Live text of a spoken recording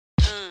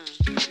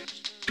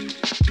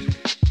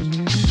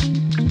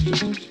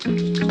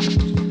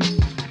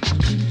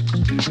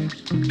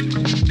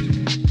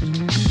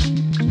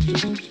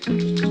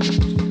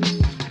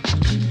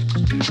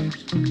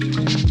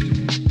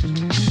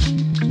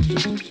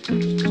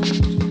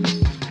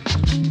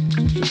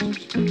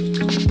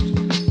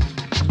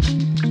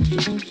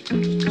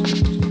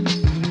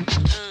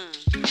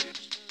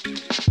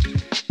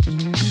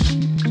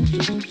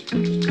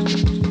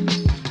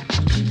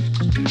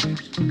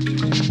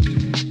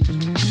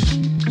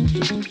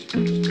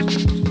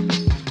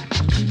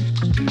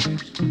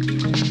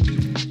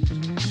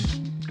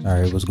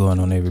Alright, what's going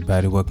on,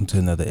 everybody? Welcome to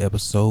another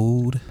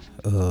episode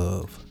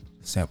of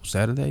Sample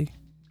Saturday.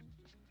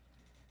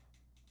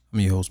 I'm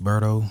your host,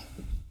 Byrdoe.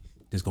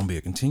 This is going to be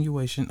a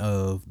continuation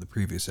of the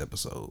previous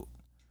episode.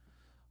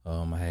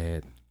 I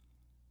had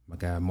my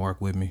guy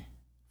Mark with me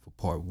for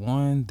part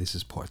 1. This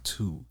is part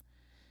 2.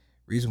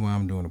 Reason why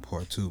I'm doing a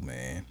part 2,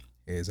 man,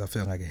 is I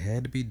felt like it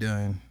had to be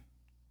done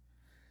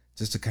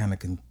just to kind of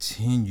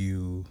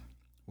continue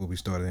what we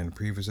started in the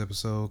previous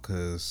episode,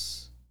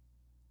 because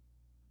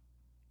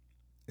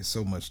it's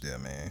so much there,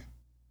 man.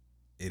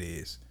 It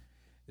is.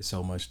 It's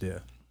so much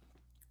there.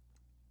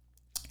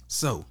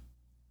 So,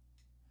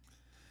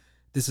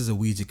 this is a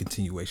Ouija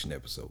continuation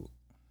episode.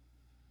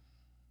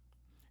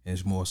 And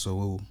it's more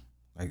so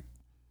like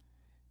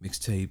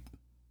mixtape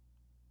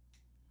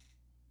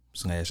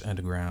 /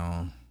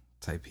 underground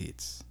type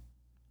hits.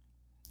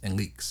 And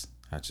leaks,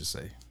 I should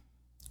say.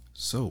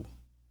 So,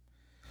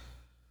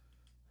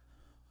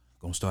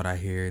 gonna start out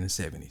here in the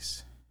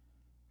 70s.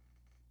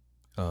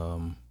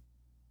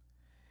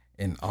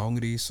 And all of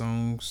these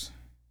songs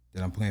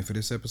that I'm playing for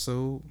this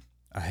episode,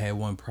 I had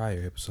one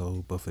prior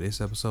episode, but for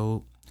this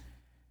episode,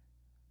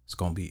 it's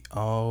gonna be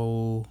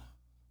all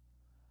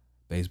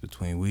based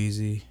between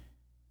Weezy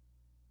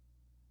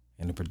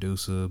and the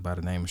producer by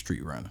the name of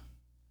Street Runner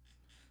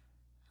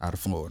out of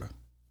Florida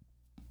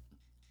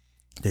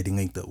that they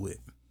linked up with.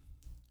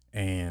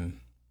 And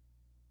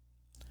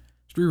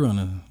Street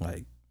Runner,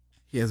 like,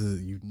 he has a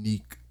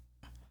unique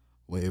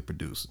way of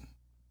producing.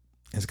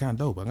 It's kind of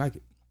dope. I like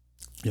it.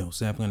 You know,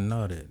 sampling and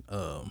all that.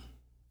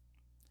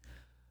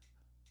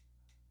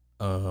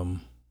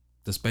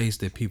 The space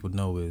that people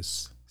know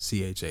is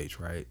CHH,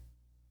 right?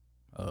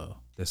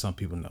 That some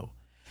people know.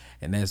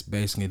 And that's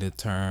basically the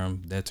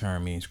term. That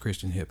term means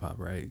Christian hip hop,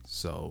 right?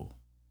 So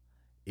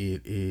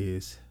it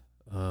is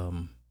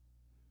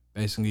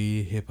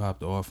basically hip hop,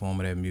 the art form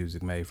of that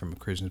music made from a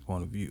Christian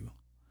point of view.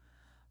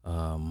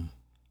 And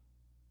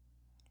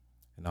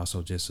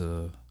also just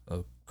a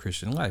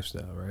Christian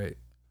lifestyle, right?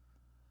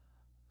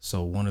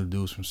 So one of the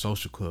dudes from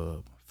Social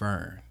Club,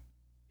 Fern,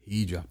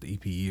 he dropped the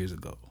EP years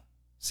ago.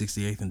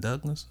 68th and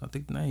Douglas, I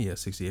think the name, yeah,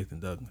 68th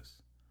and Douglas.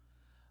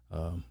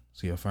 So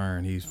yeah,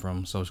 Fern, he's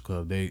from Social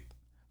Club. They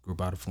grew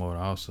up out of Florida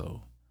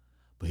also.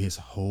 But his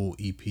whole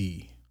EP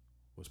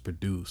was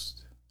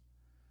produced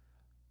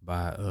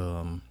by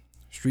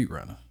Street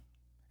Runner.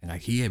 And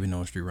like, he had been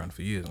on Street Runner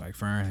for years. Like,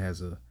 Fern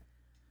has a,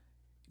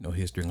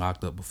 history,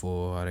 locked up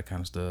before, all that kind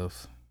of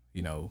stuff.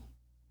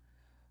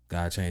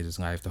 God changed his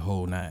life, the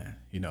whole 9,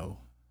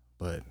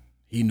 But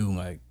he knew,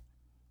 like,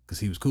 because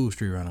he was cool with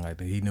Street Runner like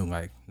that, he knew,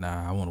 like,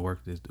 nah, I want to work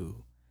with this dude.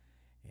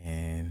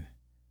 And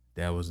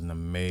that was an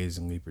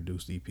amazingly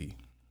produced EP.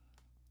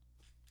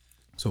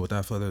 So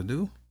without further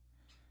ado,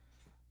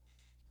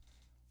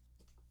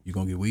 you're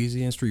going to get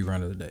Weezy and Street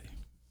Runner today.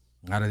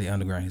 Out of the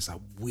underground hits. I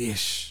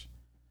wish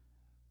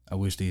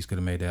these could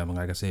have made that album.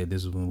 Like I said,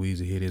 this is when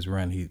Weezy hit his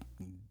run. He,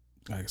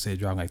 like I said,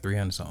 dropped like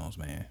 300 songs,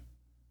 man.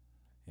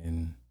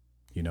 And,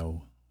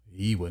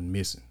 he wasn't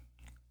missing.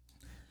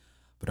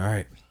 But all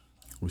right,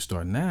 we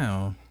start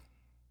now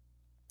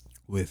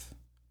with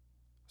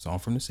a song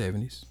from the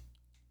 70s.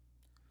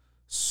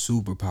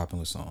 Super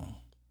popular song.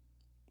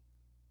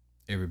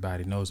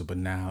 Everybody knows it, but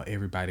now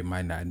everybody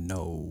might not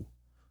know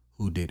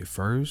who did it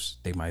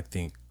first. They might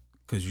think,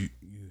 because you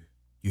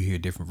hear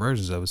different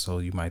versions of it, so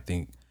you might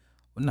think,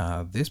 well,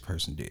 nah, this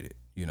person did it,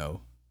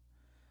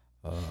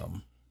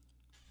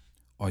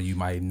 or you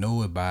might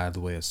know it by the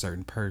way a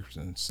certain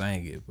person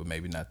sang it, but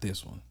maybe not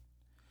this one.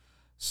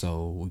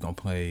 So we're going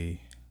to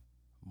play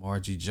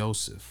Margie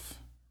Joseph,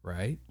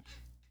 right?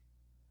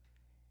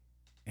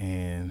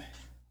 And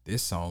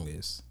this song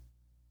is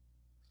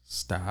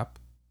Stop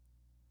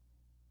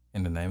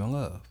in the Name of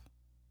Love.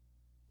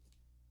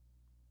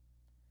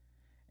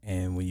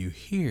 And when you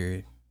hear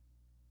it,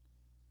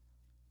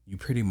 you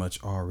pretty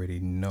much already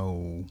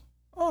know,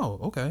 oh,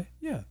 okay,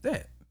 yeah,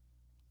 that.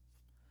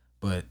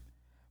 But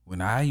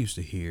when I used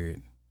to hear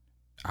it,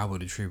 I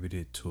would attribute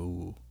it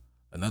to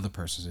another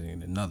person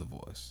singing another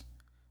voice.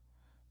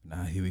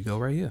 Now here we go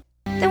right here.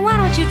 Then why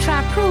don't you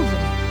try proving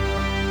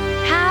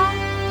it? How?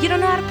 You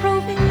don't know how to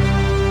prove it?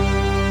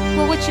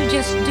 Well, what you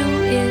just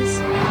do is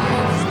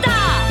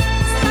stop.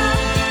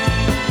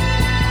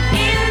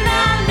 In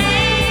the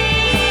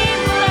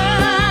name of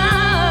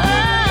love,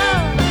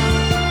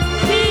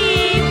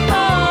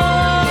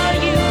 before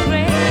you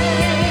break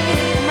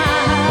my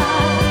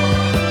heart,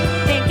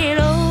 think it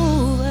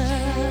over.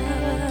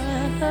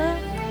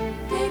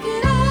 Think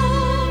it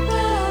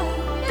over,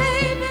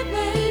 baby.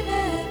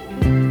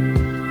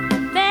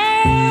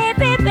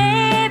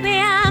 Baby,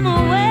 I'm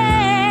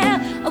aware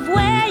of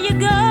where you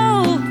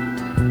go.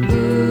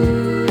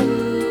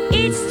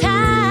 Each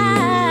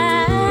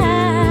time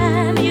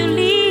you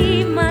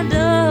leave my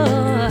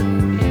door,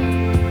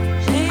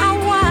 I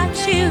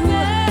watch you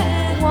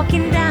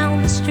walking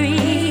down the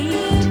street,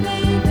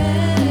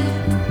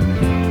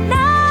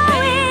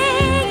 knowing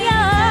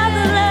you're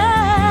the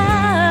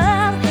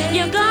love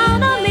you're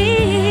gonna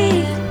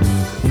meet.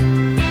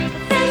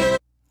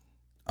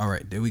 All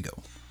right, there we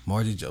go.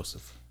 Margie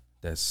Joseph.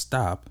 That's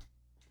Stop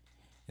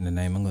In the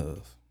Name of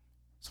Love.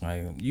 It's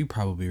like, you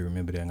probably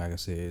remember that, like I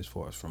said, as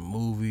far as from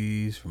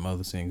movies, from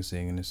other singers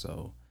singing it.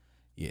 So,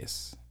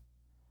 yes,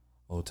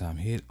 old time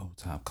hit, old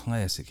time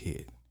classic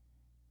hit.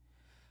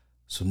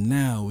 So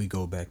now we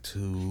go back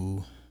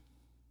to,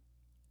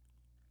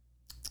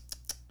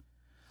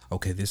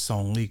 okay, this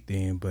song leaked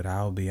in, but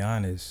I'll be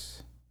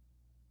honest,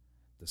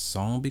 the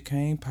song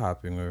became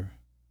popular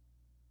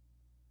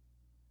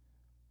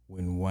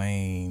when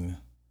Wayne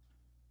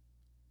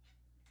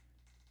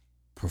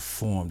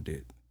performed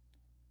it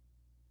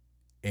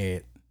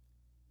at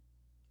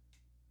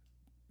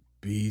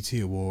BET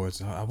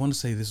Awards. I want to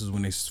say this was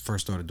when they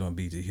first started doing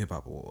BET Hip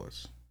Hop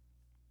Awards.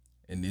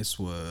 And this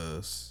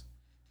was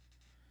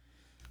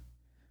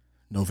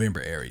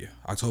November area,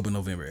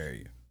 October-November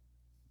area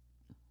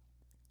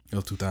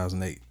of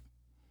 2008.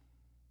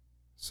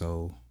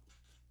 So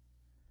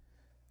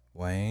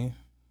Wayne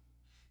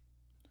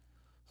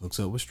hooks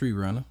up with Street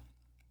Runner,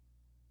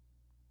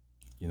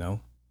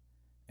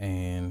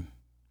 and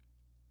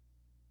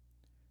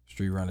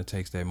Street Runner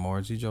takes that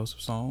Margie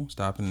Joseph song,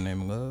 Stop in the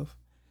Name of Love,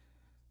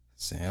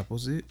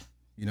 samples it,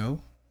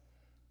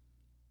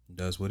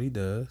 does what he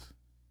does,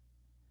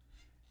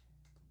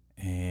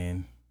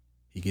 and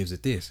he gives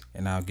it this.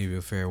 And I'll give you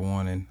a fair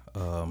warning,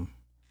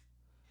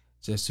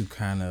 just to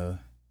kind of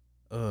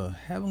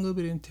have a little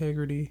bit of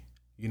integrity,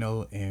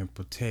 and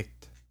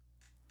protect,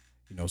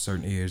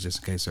 certain ears, just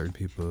in case certain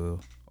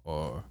people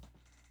are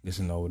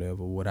listening or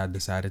whatever. What I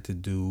decided to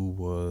do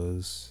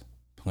was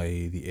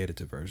play the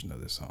edited version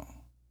of this song.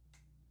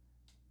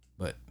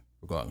 But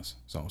regardless,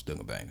 song's still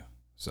a banger.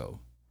 So,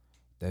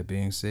 that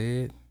being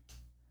said,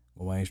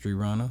 Lil Wayne, Street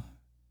Runner,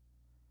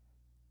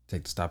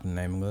 take the Stop in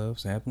the Name of Love,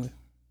 sample it.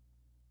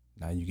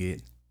 Now you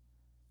get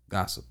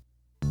Gossip.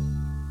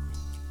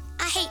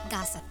 I hate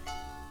gossip.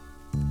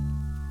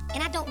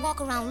 And I don't walk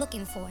around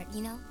looking for it,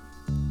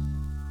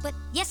 But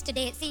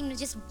yesterday it seemed to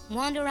just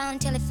wander around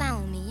until it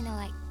found me,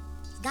 like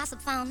gossip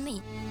found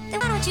me. Then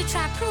why don't you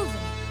try proving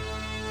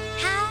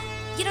it? How?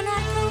 You don't know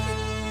how to prove it?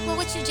 Well,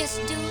 what you just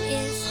do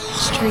is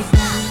Street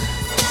Runner.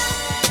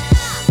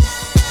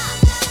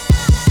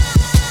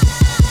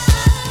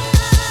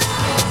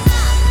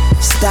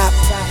 Stop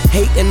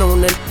hating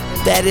on it.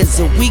 That is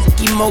a weak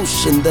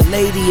emotion, the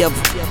lady of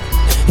it.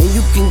 And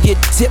you can get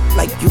tipped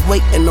like you're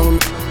waiting on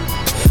it.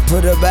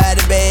 Put a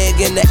body bag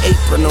and the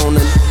apron on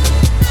it.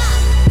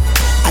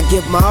 I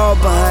give my all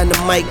behind the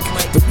mic,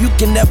 but you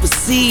can never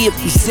see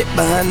if you sit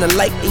behind the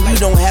light. And you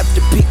don't have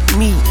to pick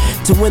me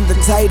to win the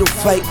title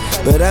fight,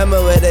 but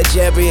I'ma wear the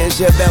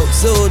championship belt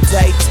so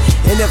tight.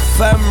 And if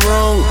I'm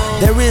wrong,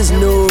 there is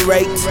no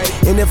right.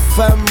 And if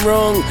I'm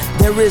wrong,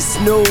 there is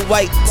no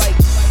white.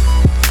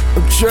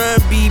 I'm trying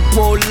to be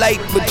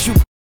polite, but you...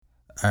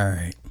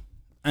 Alright,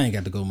 I ain't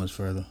got to go much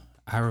further.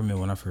 I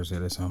remember when I first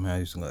heard that song, man, I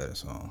used to love that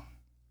song.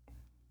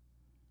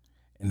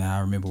 And I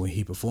remember when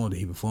he performed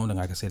it,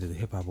 like I said, at the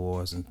Hip Hop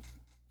Awards, and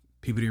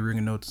people didn't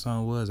really know what the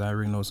song was. I didn't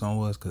really know what the song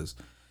was, because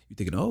you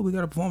thinking, oh, we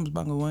got a performance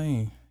by Lil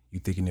Wayne. You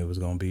thinking it was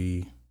going to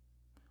be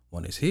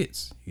one of his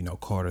hits.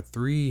 Carter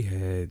 3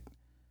 had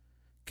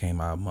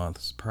came out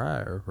months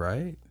prior,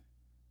 right?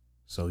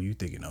 So you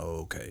thinking,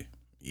 oh, okay,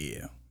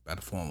 yeah, about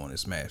to perform on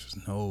his Smashes.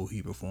 No,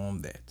 he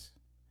performed that.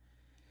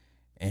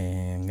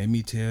 And let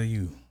me tell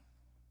you,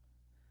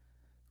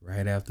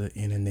 right after the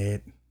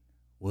internet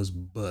was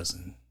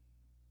buzzing,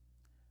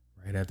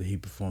 right after he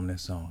performed that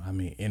song,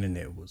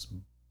 internet was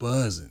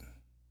buzzing.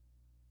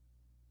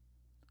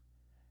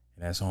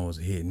 And that song was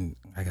hitting,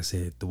 like I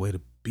said, the way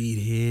the beat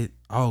hit,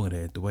 all of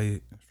that, the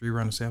way Street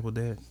Runner sampled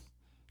that,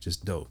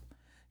 just dope.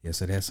 Yeah,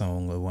 so that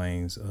song, Lil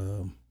Wayne's,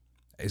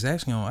 it's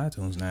actually on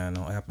iTunes now, and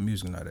on Apple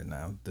Music and all that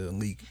now, the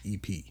Leak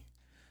EP.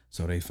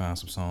 So they found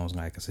some songs,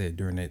 like I said,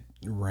 during that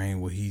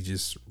reign where he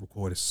just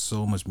recorded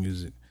so much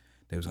music.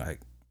 They was like,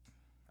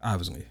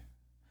 obviously,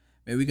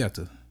 man, we got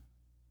to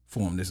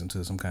form this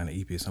into some kind of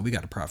EP. So we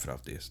got to profit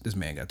off this. This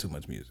man got too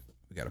much music.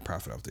 We got to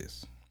profit off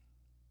this.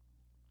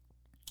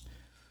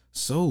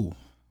 So,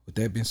 with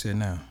that being said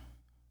now,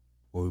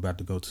 what we're about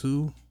to go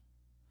to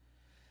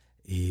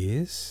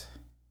is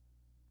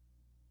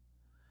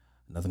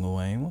another Lil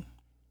Wayne one.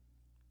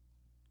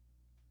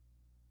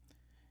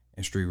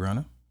 And Street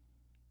Runner.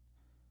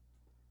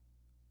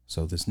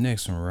 So this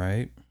next one,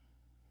 right?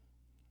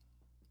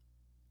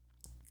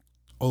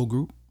 Old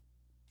group,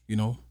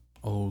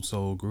 old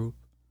soul group,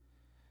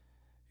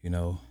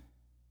 and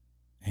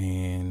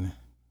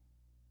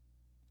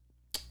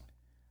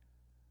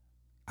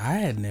I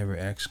had never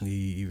actually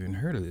even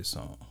heard of this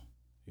song,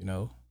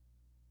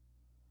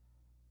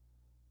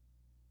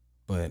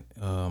 but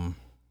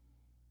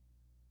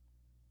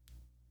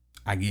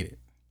I get it.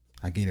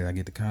 I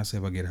get the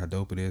concept. I get how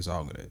dope it is,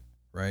 all of that,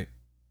 right?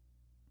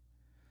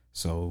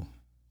 So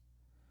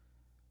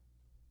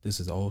this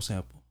is an old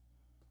sample.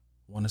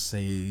 I want to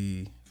say,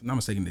 if I'm not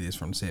mistaken, it is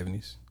from the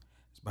 70s.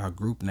 It's by a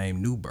group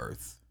named New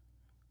Birth.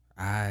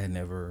 I had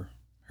never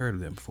heard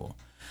of them before.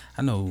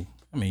 You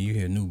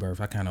hear New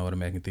Birth, I kind of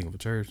automatically think of a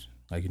church,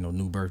 like,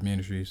 New Birth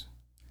Ministries.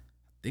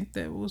 I think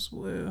that was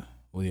well,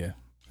 yeah.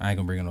 I ain't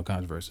gonna bring up no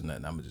controversy or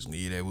nothing. I'm gonna just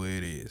leave that where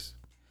it is.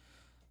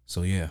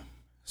 So yeah.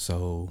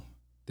 So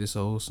this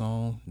old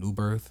song, New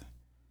Birth,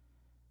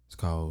 it's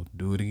called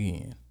Do It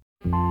Again.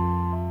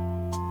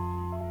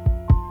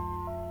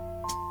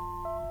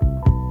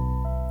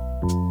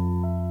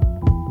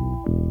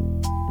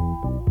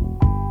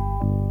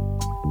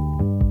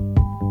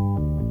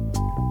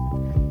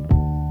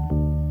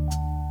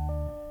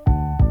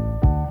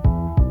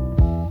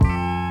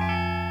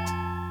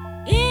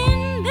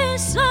 In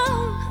this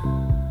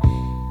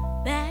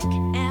old back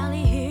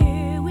alley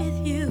here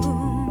with you,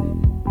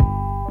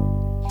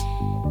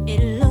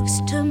 it looks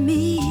to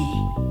me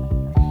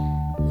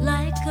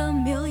like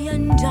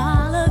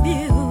 $1,000,000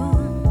 view.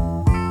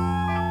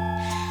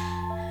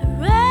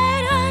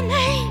 Write our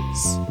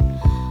names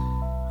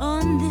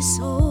on this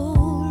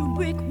old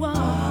brick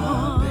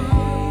wall,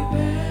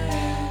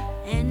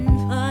 and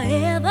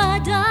forever,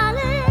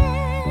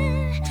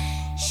 darling,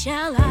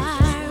 shall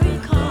I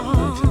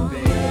recall.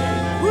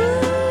 Ooh,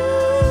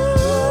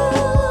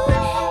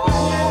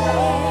 yeah.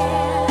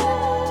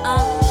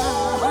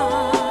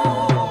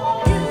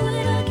 Do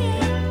it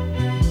again,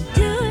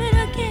 do it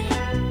again,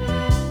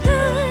 do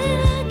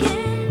it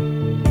again.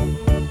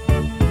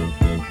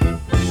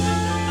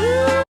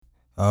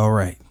 All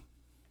right.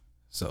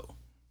 So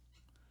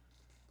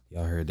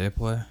y'all heard that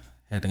play?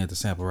 Had to get the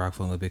sample rock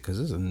for a little bit because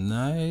it's a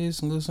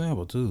nice little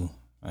sample too.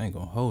 I ain't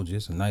gonna hold you.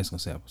 It's a nice little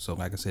sample. So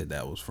like I said,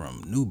 that was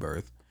from New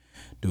Birth.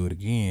 Do It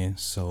Again.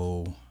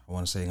 So I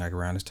want to say like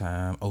around this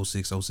time,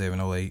 06, 07,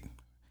 08,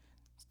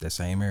 that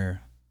same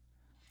era.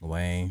 Lil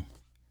Wayne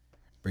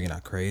bringing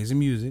out crazy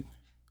music.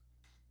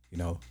 You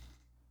know,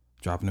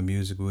 dropping the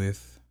music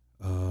with,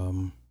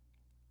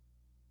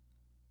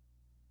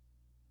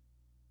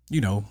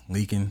 you know,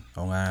 leaking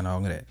online, all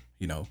of that.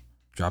 You know,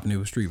 dropping it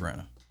with Street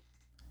Runner.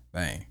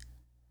 Bang.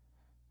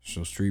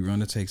 So Street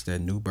Runner takes that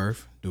New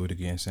Birth, Do It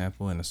Again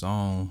sample, and the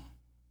song,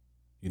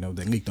 you know,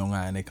 they leaked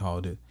online, they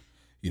called it,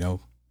 you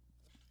know,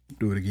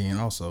 Do It Again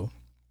also.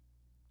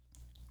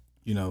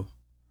 You know.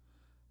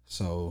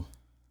 So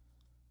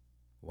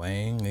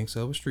Wayne links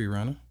up with Street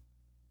Runner.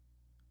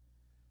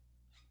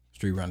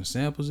 Street Runner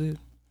samples it,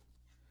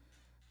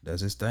 does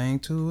his thing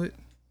to it,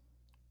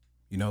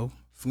 you know,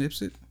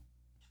 flips it,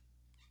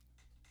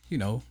 you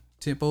know,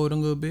 tempo it a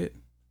little bit.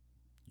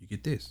 You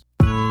get this.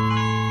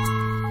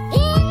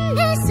 In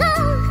this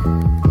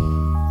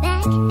old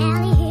back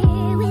alley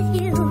here with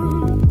you,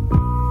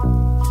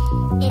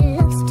 it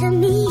looks to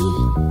me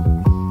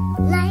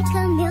like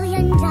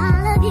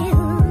 $1,000,000 view.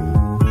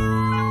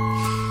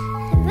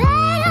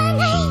 Write our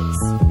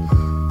names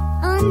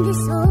on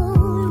this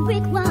old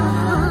brick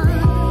wall,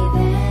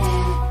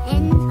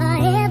 and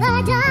forever,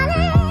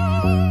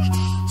 darling,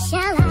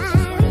 shall I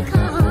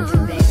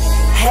recall.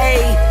 Hey,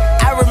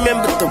 I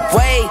remember the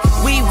way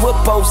we would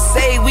both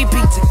say we'd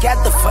be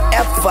together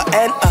forever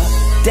and a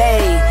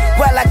day.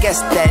 Well, I guess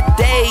that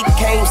day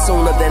came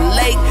sooner than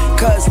late,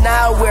 cause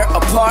now we're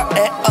apart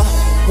and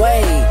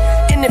away.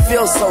 And it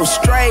feels so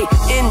straight.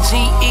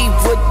 NGE,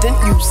 wouldn't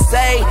you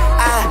say?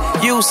 I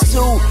used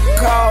to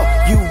call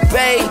you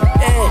babe,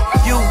 and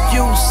you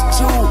used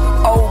to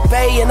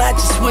obey. And I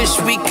just wish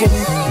we could,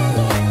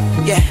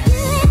 yeah,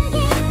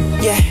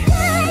 yeah,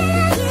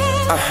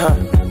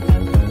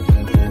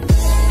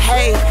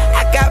 Hey,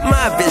 I got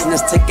my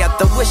business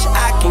together. Wish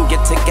I can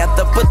get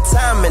together, but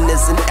timing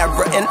is an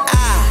error, and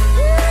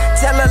I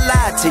tell a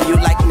lie to you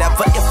like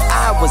never. If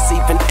I was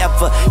even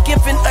ever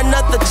given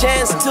another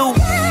chance to,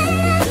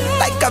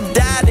 like I've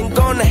died and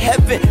gone to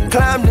heaven,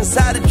 climbed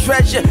inside a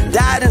treasure,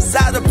 died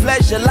inside a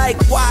pleasure.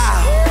 Like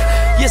wow,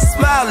 your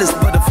smile is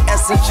but of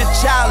essence, your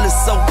child is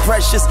so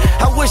precious.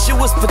 I wish it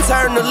was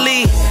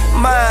paternally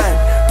mine,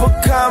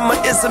 but karma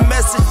is a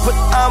message. But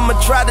I'ma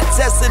try to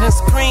test it and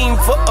scream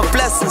for a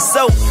blessing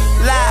so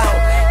loud.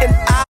 And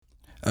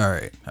All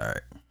right.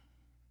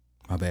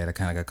 My bad. I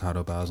kind of got caught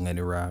up. I was letting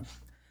it rock.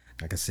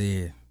 Like I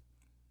said,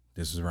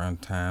 this is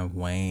around the time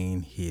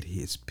Wayne hit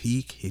his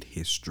peak, hit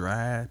his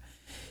stride.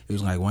 It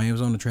was like Wayne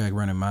was on the track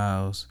running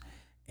miles,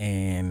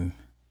 and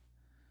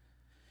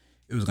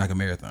it was like a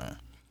marathon.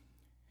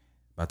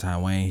 By the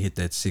time Wayne hit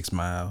that 6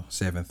 mile,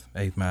 7th,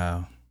 8th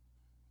mile,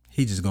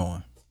 he's just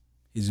going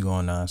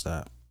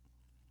nonstop.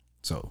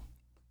 So,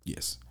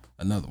 yes,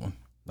 another one,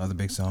 another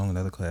big song,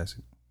 another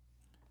classic,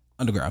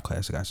 underground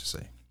classic, I should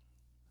say,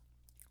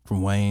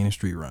 from Wayne and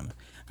Street Runner.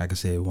 Like I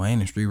said, Wayne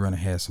and Street Runner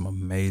has some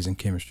amazing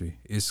chemistry.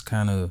 It's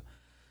kind of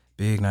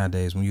big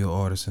nowadays when you're an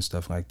artist and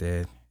stuff like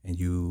that, and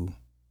you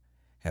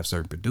have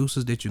certain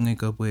producers that you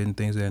link up with and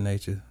things of that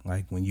nature.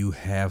 Like when you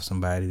have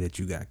somebody that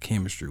you got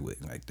chemistry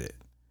with like that.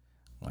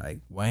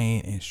 Like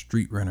Wayne and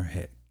Street Runner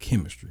had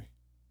chemistry,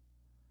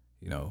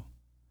 you know.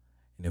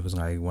 And it was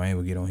like Wayne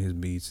would get on his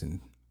beats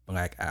and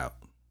black out,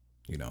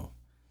 you know.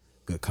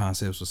 Good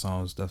concepts for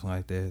songs and stuff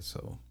like that.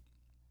 So,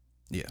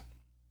 yeah.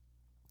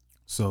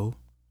 So,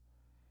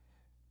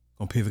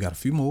 gonna pivot, got a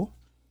few more.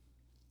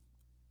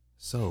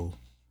 So,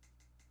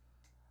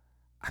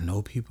 I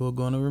know people are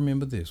gonna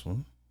remember this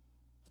one.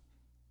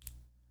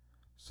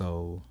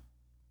 So,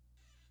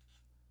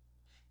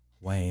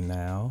 Wayne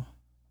now,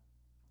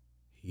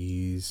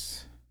 I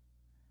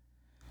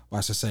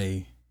should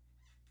say,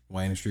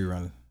 Wayne and Street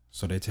Runner.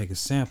 So they take a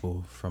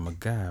sample from a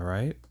guy,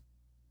 right?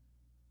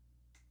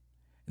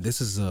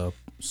 This is a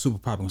super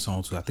popular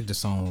song too. I think the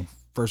song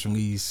first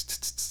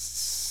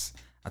released,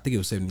 I think it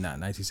was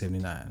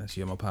 1979. That's the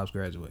year my pops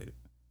graduated.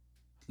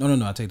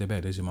 No, I take that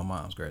back. This year my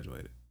mom's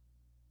graduated.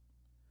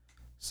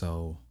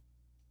 So,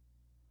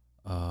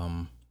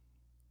 I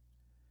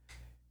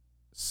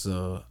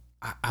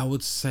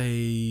would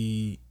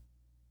say,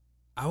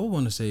 I would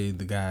want to say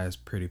the guy is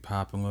pretty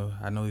popular.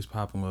 I know he's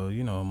popular,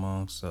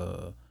 amongst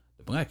the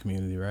black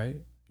community, right?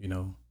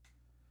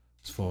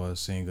 As far as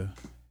singer.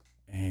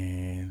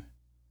 And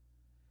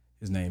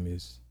his name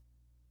is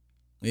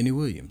Lenny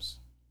Williams.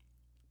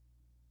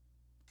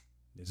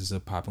 This is a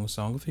popular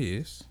song of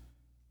his.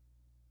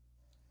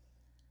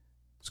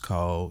 It's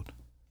called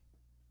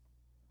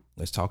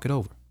Let's Talk It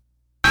Over.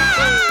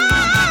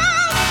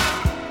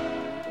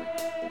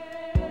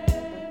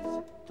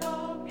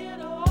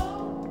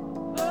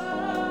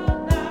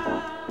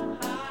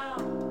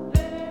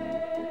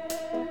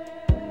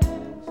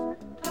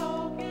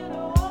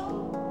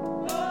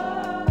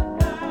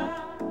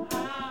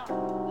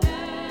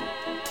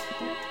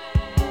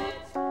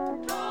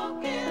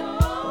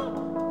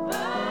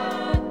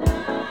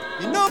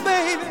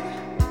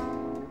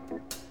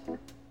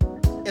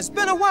 It's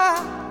been a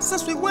while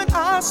since we went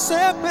our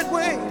separate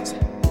ways,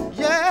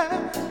 yeah.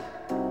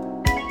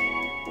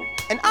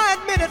 And I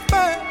admit at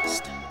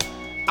first,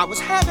 I was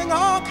having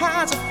all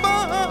kinds of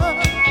fun.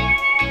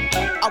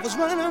 I was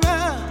running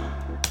around,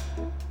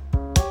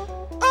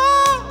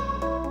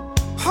 oh,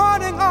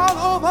 partying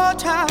all over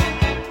town,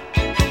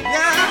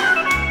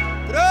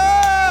 yeah. But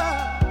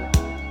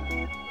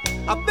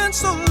I've been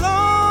so lonely.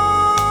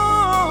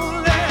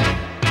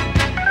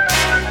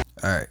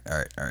 All right.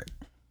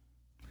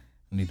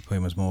 I need to play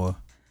much more.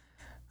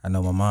 I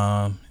know my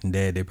mom and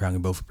dad, they probably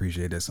both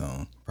appreciate that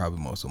song. Probably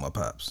more so my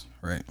pops,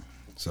 right?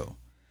 So,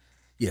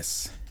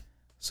 yes.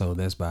 So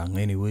that's by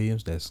Lenny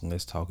Williams. That's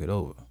Let's Talk It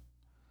Over.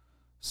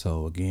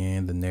 So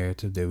again, the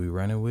narrative that we're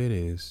running with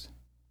is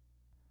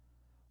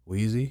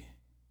Weezy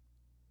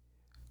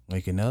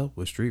linking up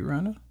with Street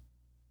Runner,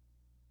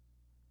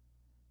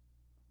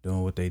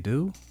 doing what they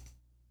do,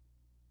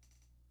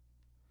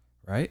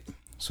 right?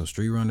 So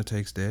Street Runner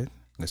takes that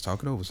Let's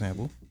Talk It Over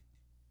sample,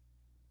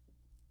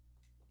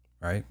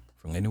 right,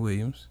 from Lenny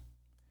Williams,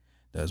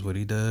 does what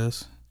he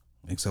does,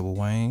 links up with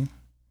Wayne,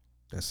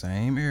 that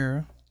same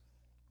era.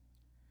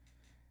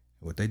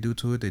 What they do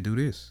to it, they do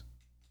this.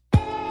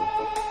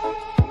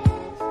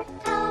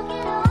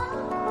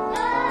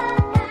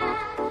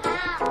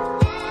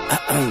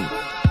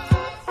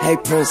 Hey,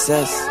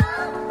 princess.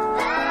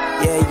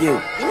 Yeah,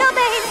 you.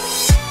 baby.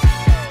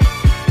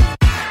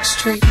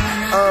 Street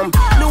runner.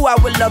 Knew I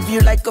would love you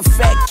like a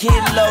fat kid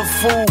love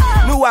food.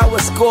 Knew I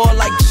would score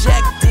like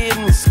Shaq did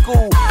in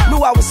school.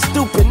 Knew I was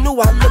stupid. Knew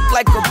I looked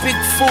like a big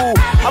fool.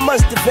 I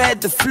must have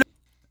had the flu.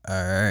 All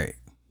right.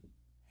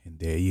 And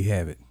there you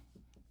have it.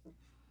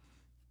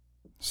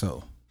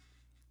 So,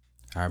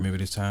 I remember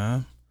this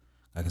time.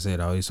 Like I said,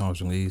 all these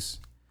songs released.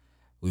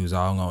 We was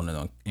all on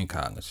it in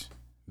college.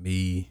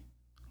 Me,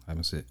 like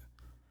I said,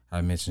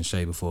 I mentioned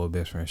Shay before,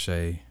 best friend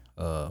Shay.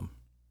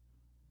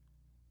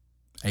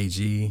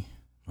 AG,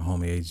 my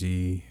homie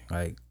AG,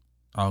 like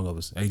all of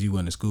us. AG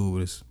wasn't in school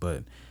with us,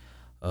 but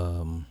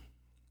of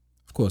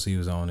course he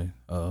was on it.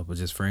 But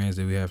just friends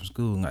that we had from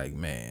school, like,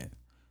 man,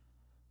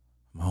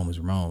 my homies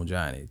Ramon,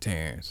 Johnny,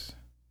 Terrence,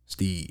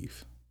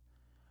 Steve,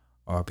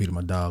 RP to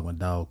my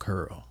dog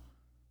Curl.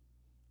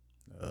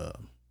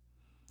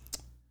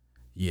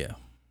 Yeah.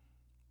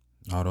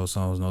 All those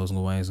songs, those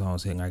Lil Wayne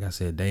songs hitting, like I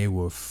said, they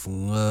were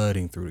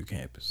flooding through the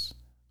campus.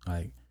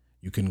 Like,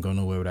 you couldn't go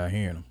nowhere without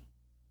hearing them.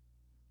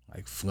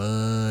 Like,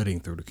 flooding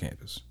through the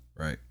campus,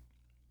 right?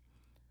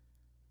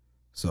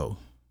 So,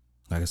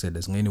 like I said,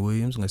 that's Lenny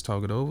Williams, Let's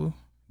Talk It Over.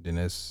 Then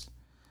that's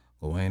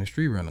Lil Wayne and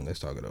Street Runner, Let's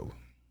Talk It Over.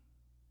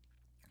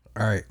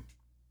 All right.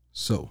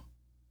 So,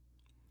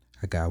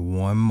 I got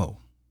one more.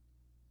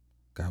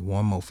 Got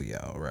one more for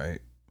y'all,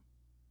 right?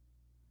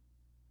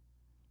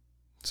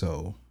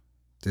 So,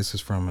 this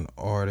is from an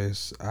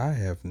artist I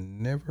have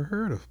never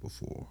heard of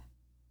before.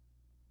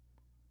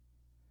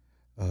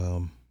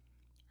 Her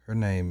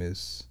name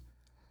is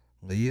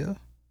Leah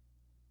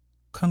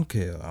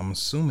Kunkel. I'm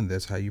assuming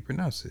that's how you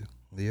pronounce it.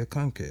 Leah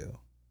Kunkel.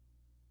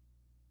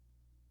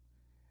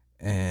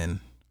 And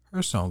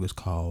her song is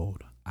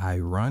called I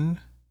Run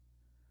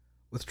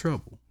With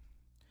Trouble.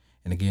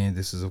 And again,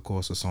 this is, of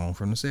course, a song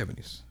from the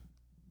 70s.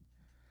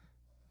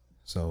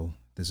 So,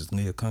 this is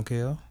Leah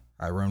Kunkel,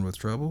 I Run With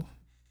Trouble.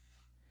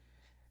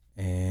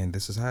 And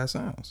this is how it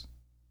sounds.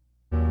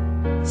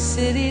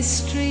 City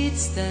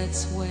streets,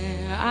 that's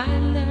where I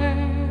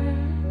learn.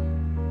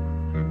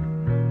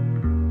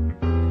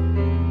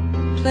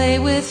 Play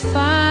with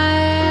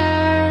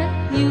fire,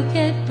 you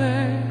get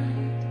burned.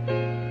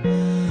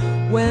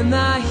 When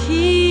the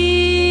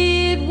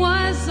heat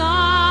was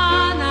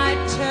on, I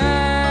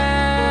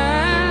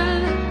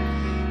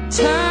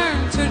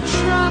turned to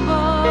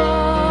trouble.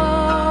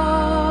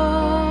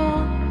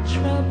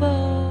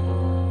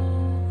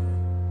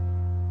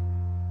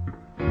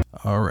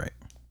 All right.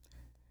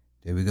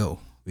 Here we go.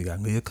 We got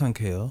Leah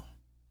Kunkel,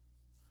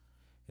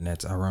 and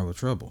that's I Run With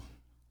Trouble.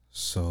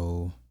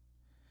 So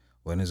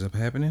what ends up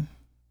happening?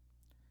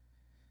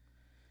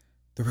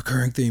 The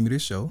recurring theme of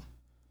this show,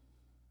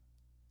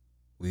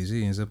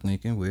 Weezy ends up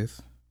linking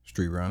with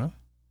Street Runner,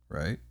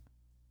 right?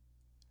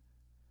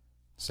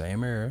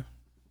 Same era,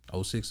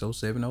 06,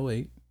 07,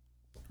 08,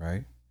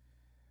 right?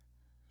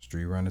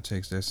 Street Runner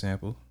takes that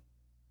sample,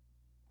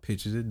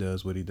 pitches it,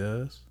 does what he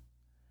does,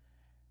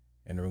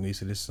 and the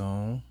release of this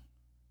song,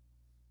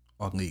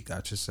 or leak,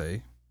 I should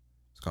say,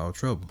 it's called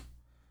Trouble.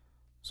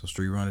 So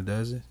Street Runner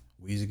does it,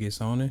 Weezy gets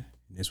on it,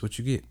 and that's what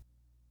you get.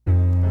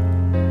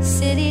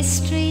 City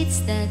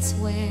streets, that's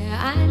where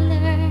I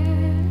learn.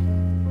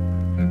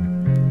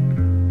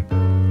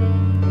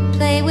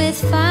 Play with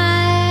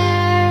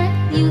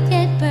fire, you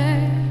get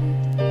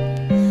burned.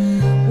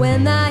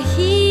 When the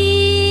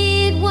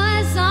heat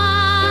was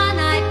on,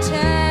 I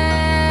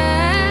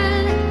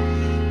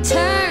turned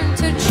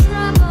to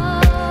trouble.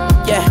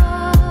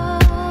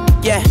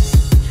 Yeah.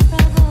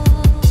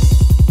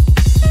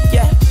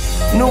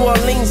 New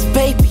Orleans,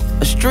 baby,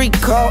 a street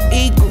called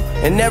Eagle,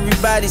 and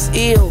everybody's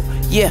ill.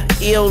 Yeah,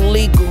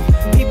 illegal.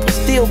 People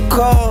steal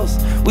cars,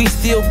 we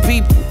steal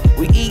people.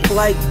 We eat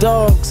like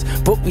dogs,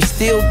 but we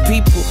still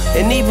people.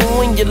 And even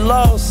when you're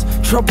lost,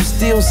 trouble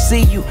still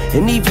see you.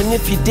 And even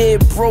if you're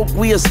dead broke,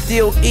 we are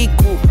still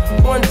equal.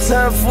 One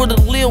time for the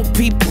little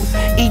people.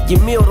 Eat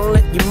your meal, don't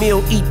let your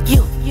meal eat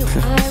you.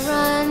 I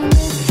run with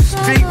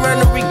Street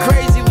runner, we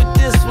crazy with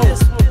this one.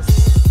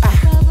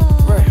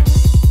 Run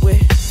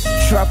with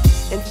trouble.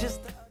 And just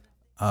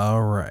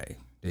All right,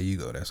 there you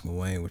go. That's Lil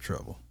Wayne with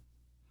Trouble.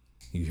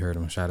 You heard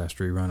him shout out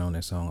Street Runner on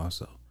that song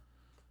also.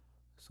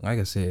 So like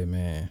I said,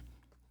 man,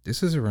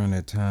 this is around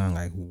that time,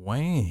 like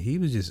Wayne,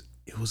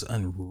 it was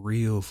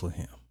unreal for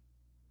him.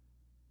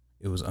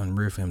 It was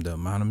unreal for him, the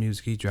amount of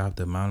music he dropped,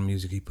 the amount of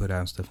music he put out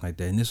and stuff like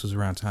that. And this was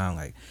around time,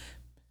 like,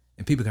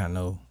 and people kind of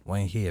know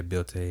Wayne, he had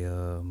built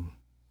a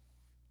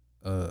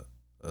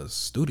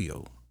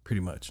studio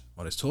pretty much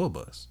on his tour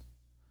bus.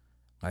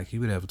 Like he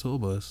would have a tour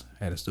bus,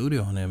 had a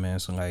studio on there, man.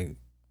 So like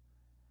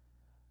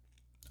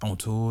on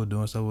tour,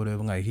 doing stuff,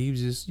 whatever. Like he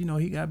was just,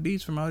 he got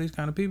beats from all these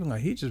kind of people.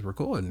 Like he just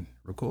recording.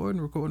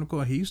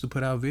 He used to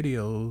put out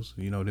videos,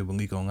 they would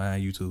leak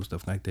online, YouTube,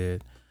 stuff like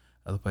that.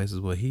 Other places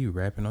where he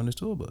rapping on his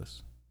tour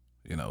bus,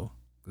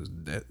 because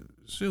that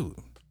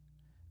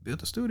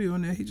built a studio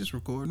in there. He just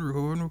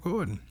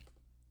recording.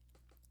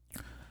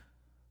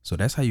 So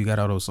that's how you got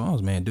all those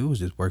songs, man. Dude was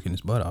just working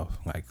his butt off.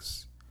 Like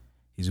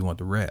he just wanted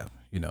to rap,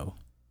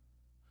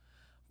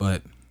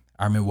 But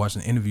I remember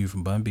watching an interview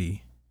from Bun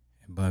B,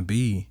 and Bun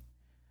B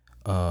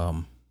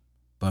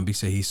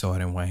said he saw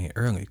it in Wayne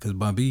early, because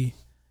Bun B,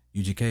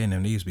 UGK and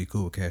them, they used to be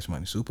cool with Cash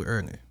Money super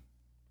early.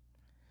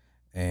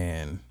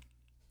 And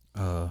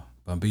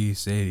Bun B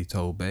said he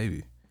told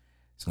Baby,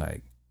 it's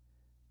like,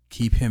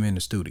 keep him in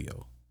the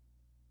studio.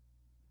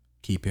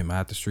 Keep him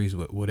out the streets.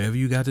 Whatever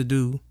you got to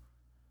do,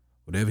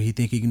 whatever he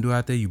think he can do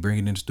out there, you bring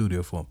it in the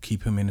studio for him.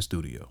 Keep him in the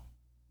studio.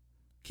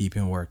 Keep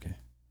him working.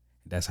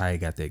 That's how he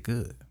got that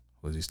good.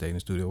 Was he stayed in the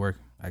studio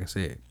working? Like I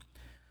said.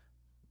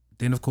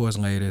 Then, of course,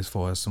 later, as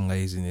far as some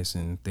laziness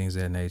and things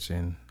of that nature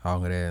and all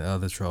of that, and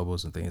other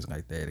troubles and things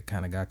like that, it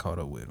kind of got caught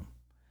up with him.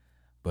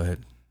 But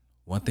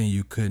one thing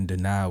you couldn't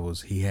deny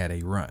was he had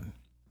a run.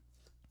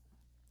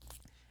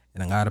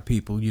 And a lot of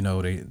people,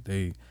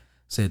 they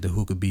said that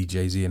who could beat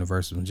Jay-Z in the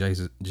verses when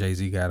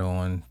Jay-Z got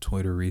on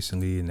Twitter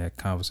recently in that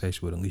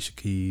conversation with Alicia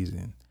Keys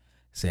and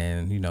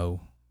saying,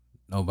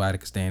 nobody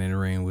could stand in the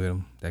ring with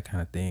him, that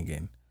kind of thing.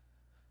 And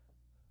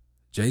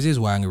Jay-Z is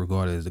widely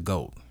regarded as the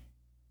GOAT.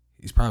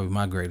 He's probably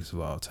my greatest of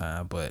all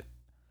time, but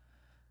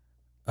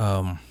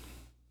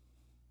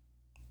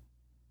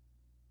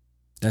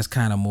that's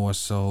kind of more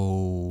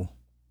so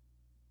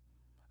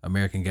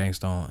American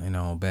Gangsta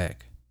on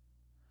back.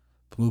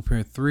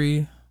 Blueprint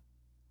 3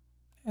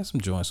 had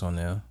some joints on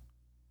there.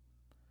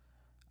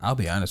 I'll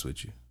be honest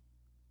with you.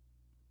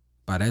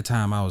 By that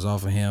time, I was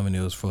off of him, and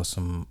it was for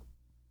some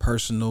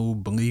personal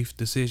belief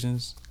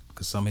decisions,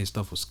 because some of his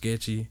stuff was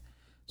sketchy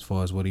as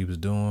far as what he was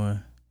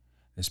doing.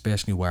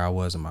 Especially where I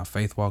was in my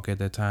faith walk at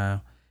that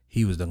time,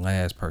 he was the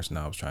last person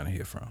I was trying to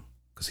hear from,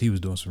 because he was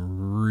doing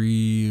some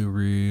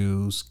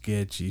real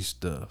sketchy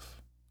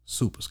stuff,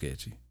 super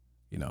sketchy.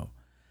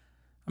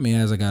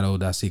 As I got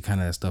older, I see kind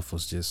of that stuff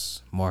was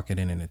just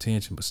marketing and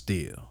attention, but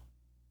still,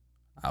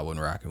 I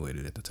wasn't rocking with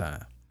it at the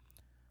time.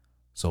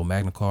 So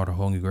Magna Carta,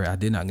 Holy Grail, I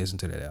did not listen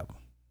to that album.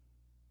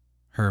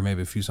 Heard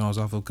maybe a few songs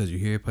off of, because you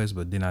hear it places,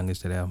 but did not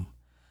listen to that album.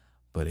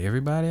 But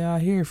everybody I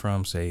hear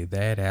from say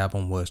that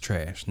album was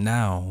trash.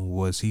 Now,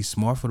 was he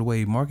smart for the way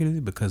he marketed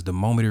it? Because the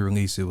moment he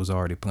released it was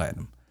already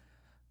platinum.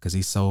 Because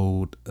he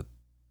sold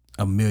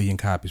a million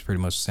copies pretty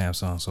much to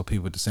Samsung. So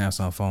people with the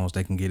Samsung phones,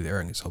 they can get it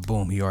early. So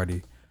boom, he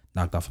already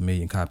knocked off 1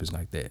 million copies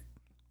like that.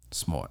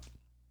 Smart.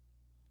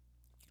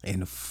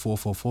 And the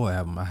 444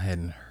 album, I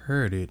hadn't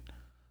heard it.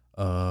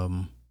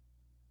 Heard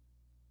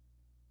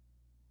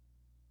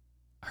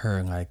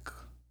like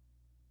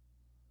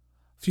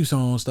few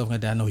songs, stuff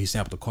like that. I know he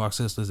sampled the Clark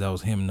Sisters. That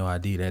was him, No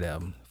ID, that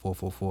album,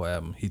 444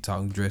 album. He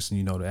talking dressing,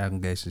 you know, the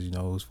allegations, you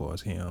know, as far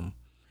as him,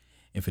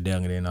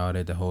 infidelity and all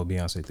that, the whole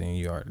Beyonce thing,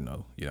 you already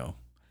know, you know.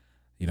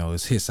 You know,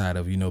 it's his side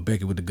of, you know,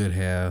 Becky with the good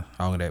hair,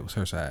 all of that was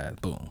her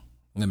side. Boom.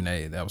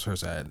 Lemonade, that was her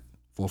side.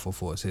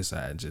 444 is his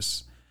side.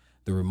 Just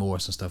the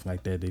remorse and stuff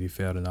like that he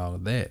felt and all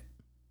of that.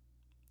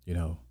 You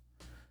know.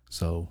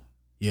 So,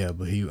 yeah,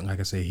 but he, like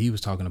I said, he was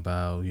talking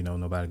about, you know,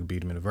 nobody could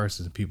beat him in the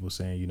verses, and people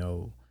saying, you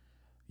know,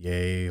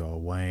 Ye or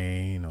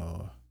Wayne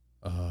or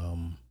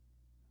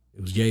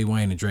it was Ye,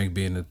 Wayne, and Drake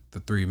being the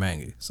three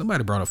main.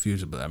 Somebody brought up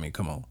Future, but I mean,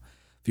 come on.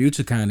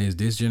 Future kind of is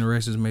this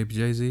generation's maybe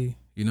Jay-Z,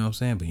 you know what I'm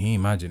saying? But he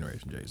ain't my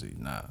generation Jay-Z.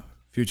 Nah,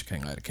 Future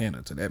can't light a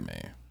candle to that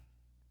man.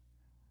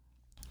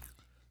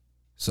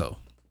 So,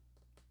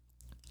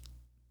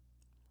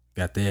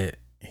 got that.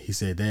 He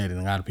said that, and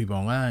a lot of people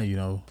online, you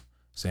know,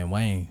 saying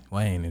Wayne,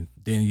 and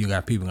then you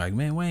got people like,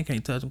 man, Wayne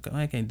can't touch him,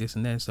 Wayne can't this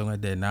and that, and stuff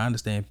like that. Now I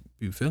understand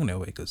people feeling that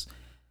way because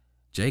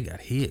Jay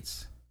got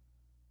hits,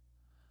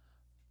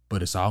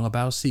 but it's all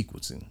about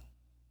sequencing.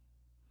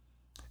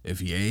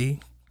 If Ye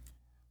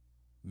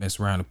mess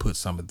around and put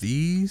some of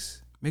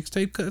these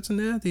mixtape cuts in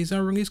there, these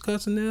unreleased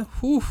cuts in there,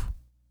 whew,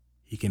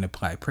 he can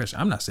apply pressure.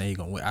 I'm not saying he's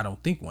gonna win. I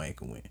don't think Wayne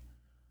can win,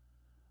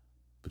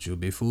 but you'll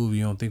be a fool if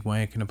you don't think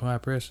Wayne can apply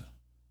pressure.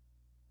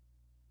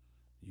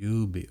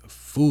 You'll be a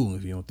fool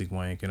if you don't think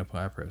Wayne can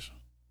apply pressure.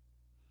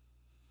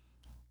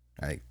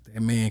 Like,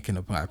 that man can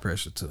apply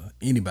pressure to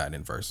anybody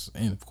in verses,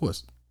 and of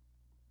course,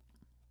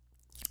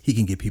 he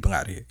can get people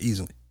out of here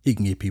easily. He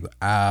can get people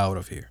out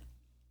of here.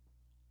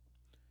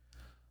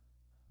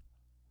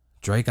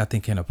 Drake, I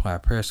think, can apply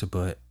pressure,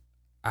 but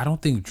I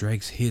don't think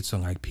Drake's hits are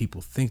like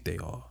people think they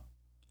are.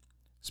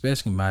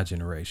 Especially my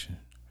generation.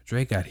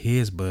 Drake got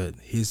his, but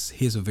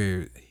his are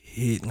very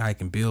hit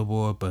like in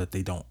Billboard, but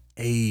they don't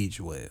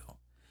age well.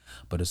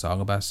 But it's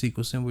all about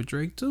sequencing with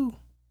Drake too.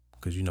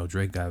 Because, you know,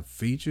 Drake got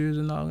features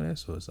and all that,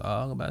 so it's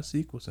all about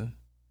sequencing.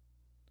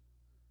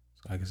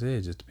 So like I said,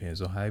 it just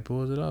depends on how he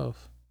pulls it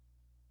off.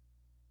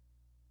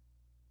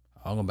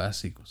 All about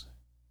sequencing.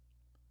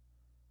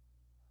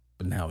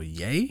 But now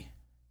Ye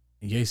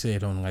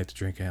said on like the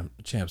Drink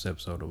Champs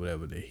episode or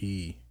whatever that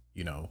he,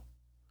 you know,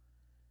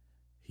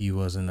 he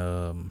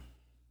wasn't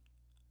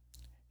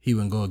he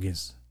wouldn't go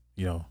against,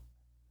 you know,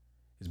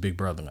 his big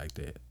brother like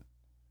that,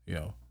 you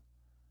know.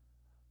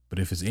 But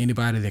if it's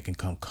anybody that can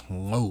come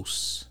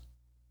close,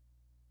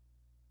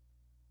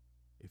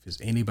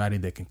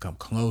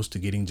 to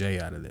getting Jay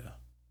out of there,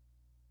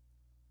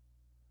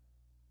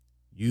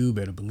 you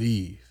better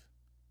believe,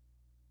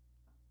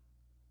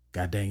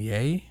 goddamn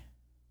Ye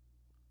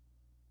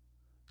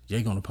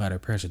gonna apply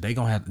that pressure. They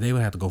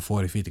would have to go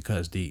 40, 50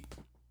 cuts deep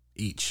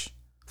each.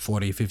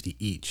 40, 50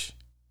 each.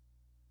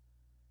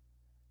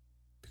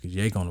 Because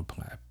Ye gonna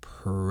apply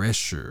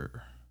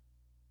pressure.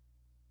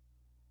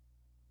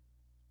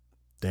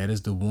 That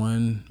is the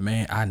one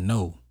man I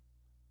know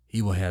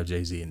he will have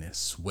Jay-Z in there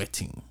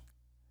sweating.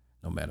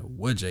 No matter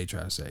what Jay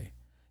try to say,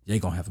 Ye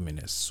gonna have him in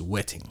there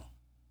sweating.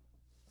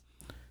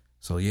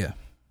 So yeah.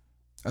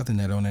 Other than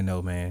that, on that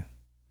note, man,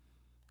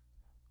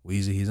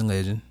 Weezy, he's a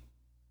legend.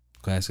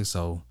 Classic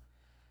soul.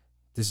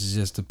 This is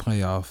just to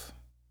play off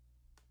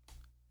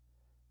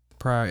the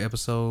prior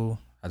episode.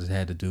 I just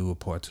had to do a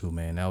part 2,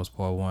 man. That was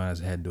part 1. I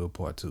just had to do a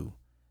part 2.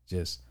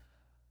 Just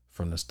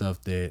from the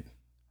stuff that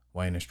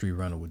Wayne and Street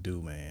Runner would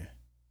do, man.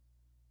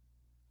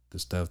 The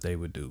stuff they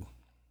would do.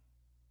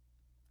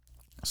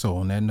 So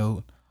on that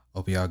note,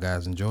 hope y'all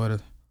guys enjoyed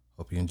it.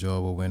 Hope you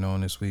enjoyed what went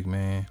on this week,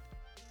 man.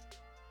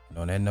 And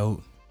on that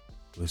note,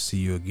 we'll see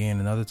you again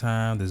another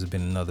time. This has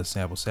been another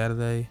Sample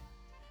Saturday.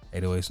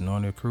 808s and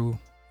on their crew.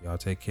 Y'all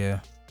take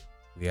care.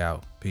 We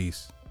out.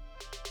 Peace.